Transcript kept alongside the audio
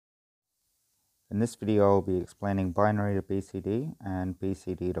In this video, I'll be explaining binary to BCD and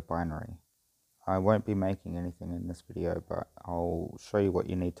BCD to binary. I won't be making anything in this video, but I'll show you what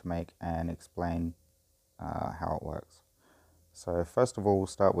you need to make and explain how it works. So first of all, we'll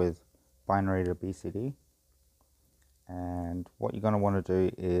start with binary to BCD. And what you're going to want to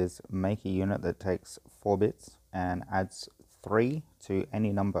do is make a unit that takes 4 bits and adds 3 to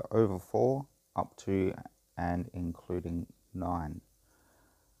any number over 4 up to and including 9.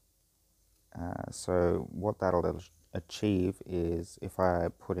 So what that'll achieve is if I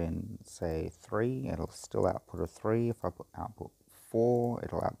put in, say, 3, it'll still output a 3. If I output 4,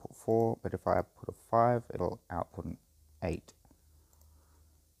 it'll output 4. But if I put a 5, it'll output an 8.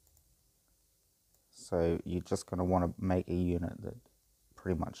 So you're just going to want to make a unit that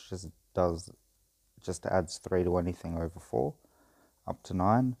pretty much just adds 3 to anything over 4 up to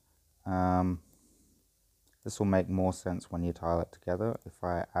 9. This will make more sense when you tile it together. If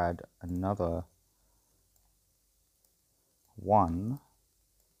I add another 1,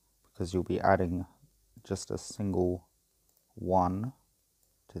 because you'll be adding just a single 1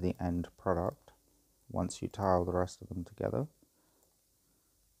 to the end product once you tile the rest of them together.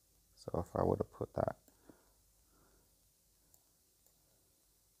 So if I were to put that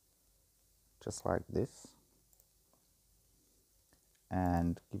just like this,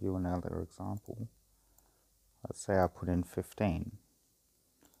 and give you another example, let's say I put in 15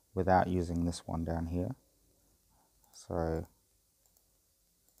 without using this one down here. So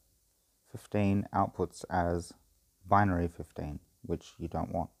 15 outputs as binary 15, which you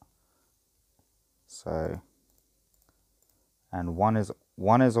don't want. So, and 1 is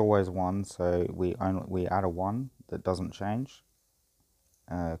always 1, so we add a 1 that doesn't change,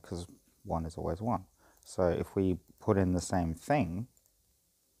 because 1 is always 1. So if we put in the same thing,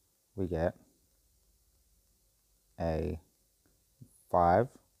 we get a 5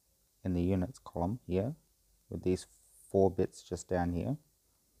 in the units column here, with these 4 bits just down here,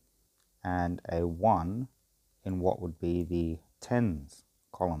 and a 1 in what would be the tens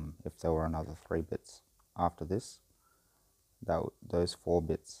column if there were another 3 bits after this. Those 4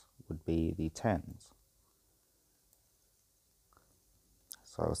 bits would be the tens.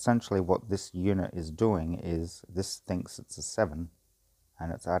 So essentially what this unit is doing is this thinks it's a 7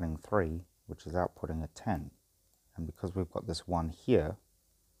 and it's adding 3, which is outputting a 10. And because we've got this 1 here,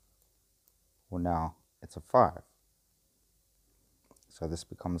 well, now it's a 5. So this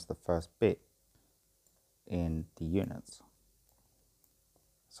becomes the first bit in the units.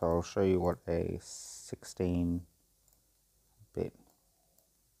 So I'll show you what a 16-bit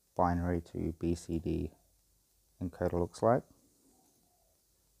binary to BCD encoder looks like.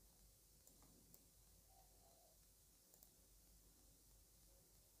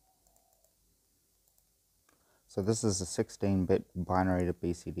 So this is a 16-bit binary to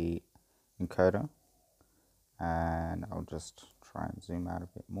BCD encoder, and I'll just try and zoom out a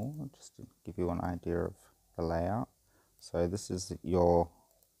bit more just to give you an idea of the layout. So this is your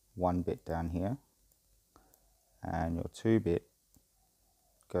 1-bit down here, and your 2-bit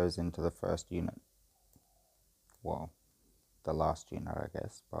goes into the first unit. Well, the last unit, I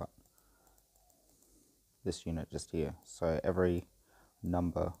guess, but this unit just here. So every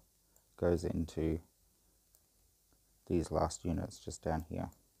number goes into these last units just down here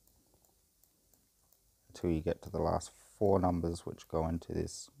until you get to the last 4 numbers which go into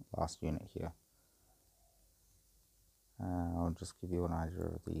this last unit here. I'll just give you an idea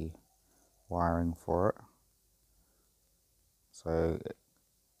of the wiring for it. So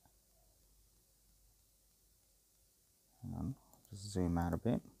hang on, just zoom out a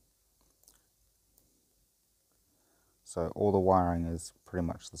bit. So all the wiring is pretty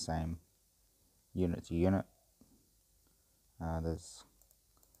much the same unit to unit. There's,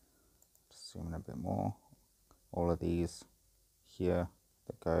 just zoom in a bit more, all of these here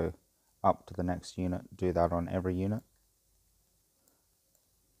that go up to the next unit do that on every unit.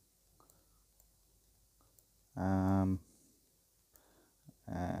 And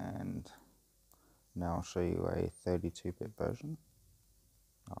now I'll show you a 32-bit version.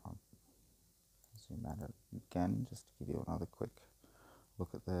 Zoom out again just to give you another quick look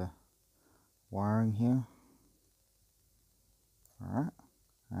at the wiring here. Alright,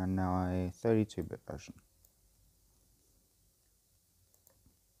 and now a 32-bit version.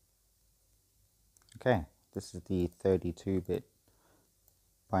 Okay, this is the 32-bit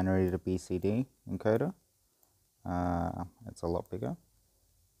binary to BCD encoder. It's a lot bigger.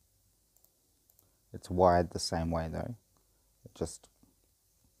 It's wired the same way though. It just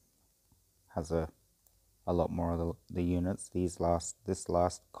has a lot more of the units. This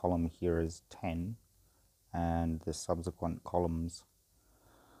last column here is 10, and the subsequent columns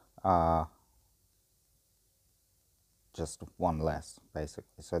are just one less,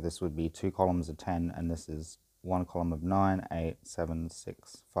 basically. So this would be 2 columns of 10, and this is 1 column of 9, 8, 7,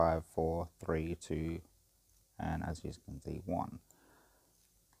 6, 5, 4, 3, 2, and as you can see, 1.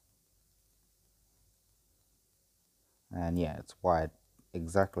 And yeah, it's wired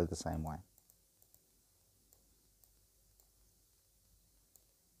exactly the same way.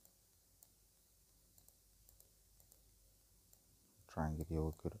 Try and give you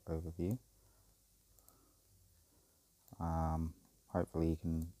a good overview. Hopefully you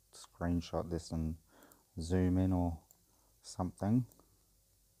can screenshot this and zoom in or something.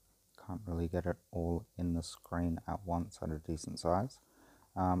 Can't really get it all in the screen at once at a decent size.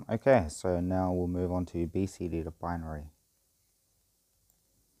 Okay, so now we'll move on to BCD to binary.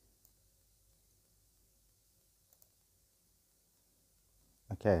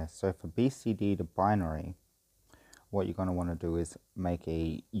 Okay, so for BCD to binary, what you're going to want to do is make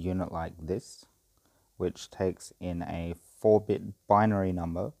a unit like this, which takes in a 4-bit binary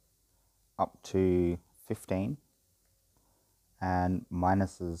number up to 15 and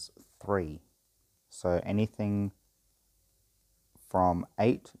minuses 3. So anything from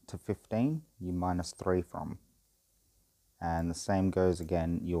 8 to 15, you minus 3 from. And the same goes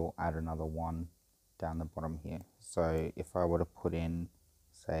again, you'll add another 1 down the bottom here. So if I were to put in,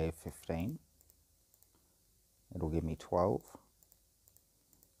 say, 15, it'll give me 12.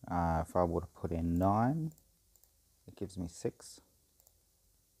 If I were to put in 9, it gives me 6.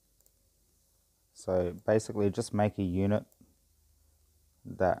 So basically just make a unit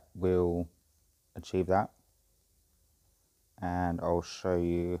that will achieve that, and I'll show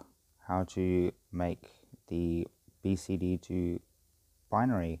you how to make the BCD to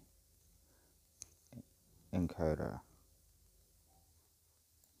binary encoder.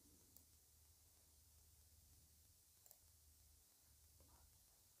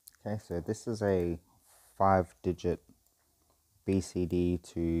 Okay, so this is a 5-digit BCD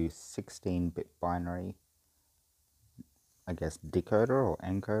to 16-bit binary, I guess, decoder or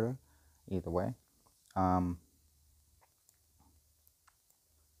encoder, either way.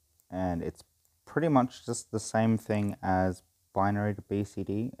 And it's pretty much just the same thing as binary to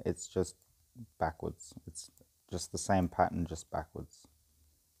BCD, it's just backwards. It's just the same pattern, just backwards.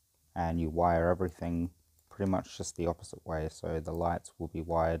 And you wire everything pretty much just the opposite way, so the lights will be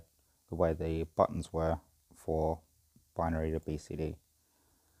wired the way the buttons were for binary to BCD.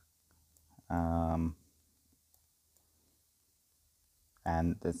 And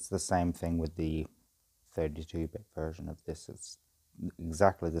it's the same thing with the 32-bit version of this. It's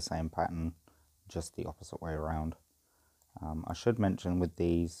exactly the same pattern, just the opposite way around. I should mention with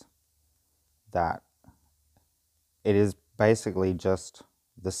these that it is basically just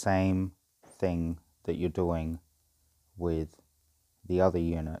the same thing that you're doing with the other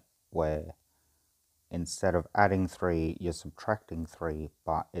unit, where instead of adding 3, you're subtracting 3,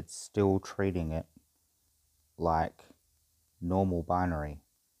 but it's still treating it like normal binary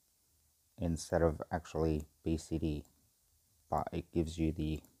instead of actually BCD, but it gives you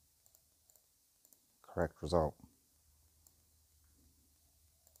the correct result.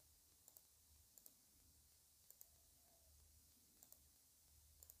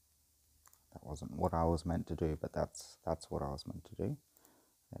 That wasn't what I was meant to do, but that's what I was meant to do.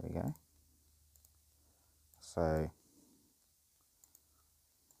 There we go. So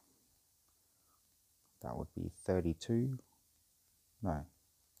that would be 32. No,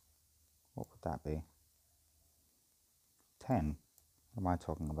 what would that be? 10. What am I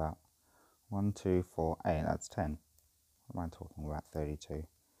talking about? 1, 2, 4, 8. That's 10. What am I talking about? 32.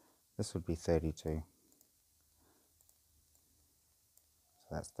 This would be 32.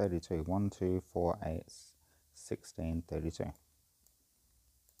 So that's 32. 1, 2, 4, 8, 16, 32.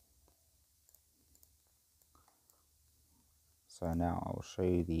 So now I'll show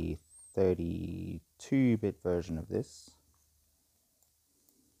you the 32-bit version of this.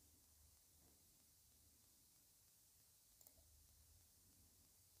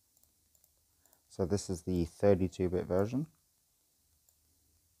 So this is the 32-bit version.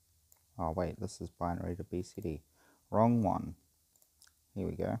 Oh wait, this is binary to BCD. Wrong one. Here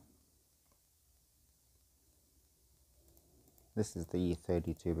we go. This is the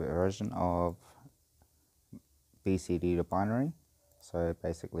 32-bit version of BCD to binary. So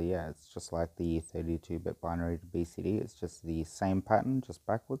basically, yeah, it's just like the 32-bit binary to BCD. It's just the same pattern, just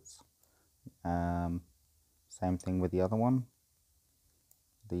backwards. Same thing with the other one.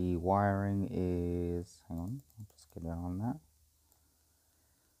 The wiring is, hang on, I'll just get it on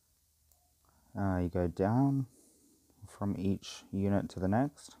that. You go down from each unit to the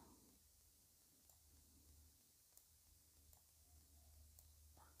next.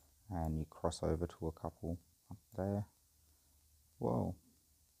 And you cross over to a couple up there. Whoa.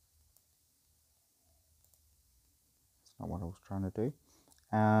 That's not what I was trying to do.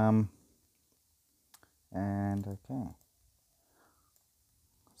 And okay.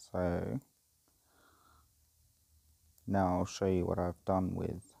 So now I'll show you what I've done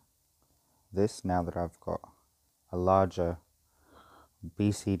with this now that I've got a larger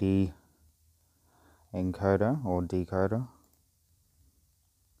BCD encoder or decoder.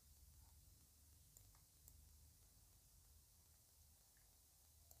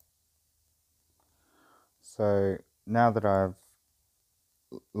 So now that I've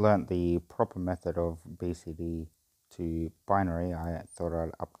learnt the proper method of BCD to binary, I thought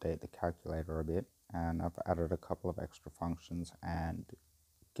I'd update the calculator a bit, and I've added a couple of extra functions and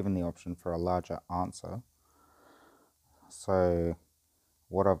given the option for a larger answer. So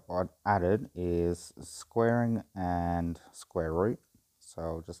what I've added is squaring and square root. So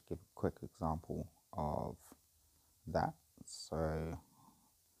I'll just give a quick example of that. So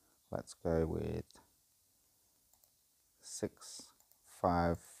let's go with 6,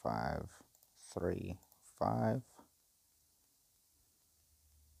 5, 5, 3, 5.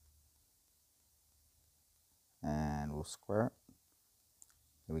 And we'll square it.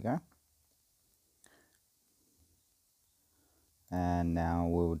 Here we go. And now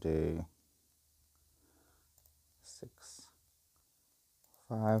we'll do 6,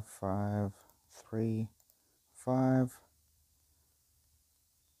 5, 5, 3, 5.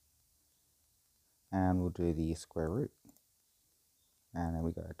 And we'll do the square root. And there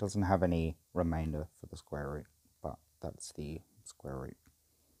we go. It doesn't have any remainder for the square root, but that's the square root.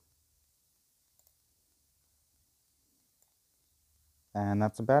 And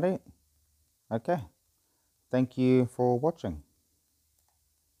that's about it. Okay. Thank you for watching.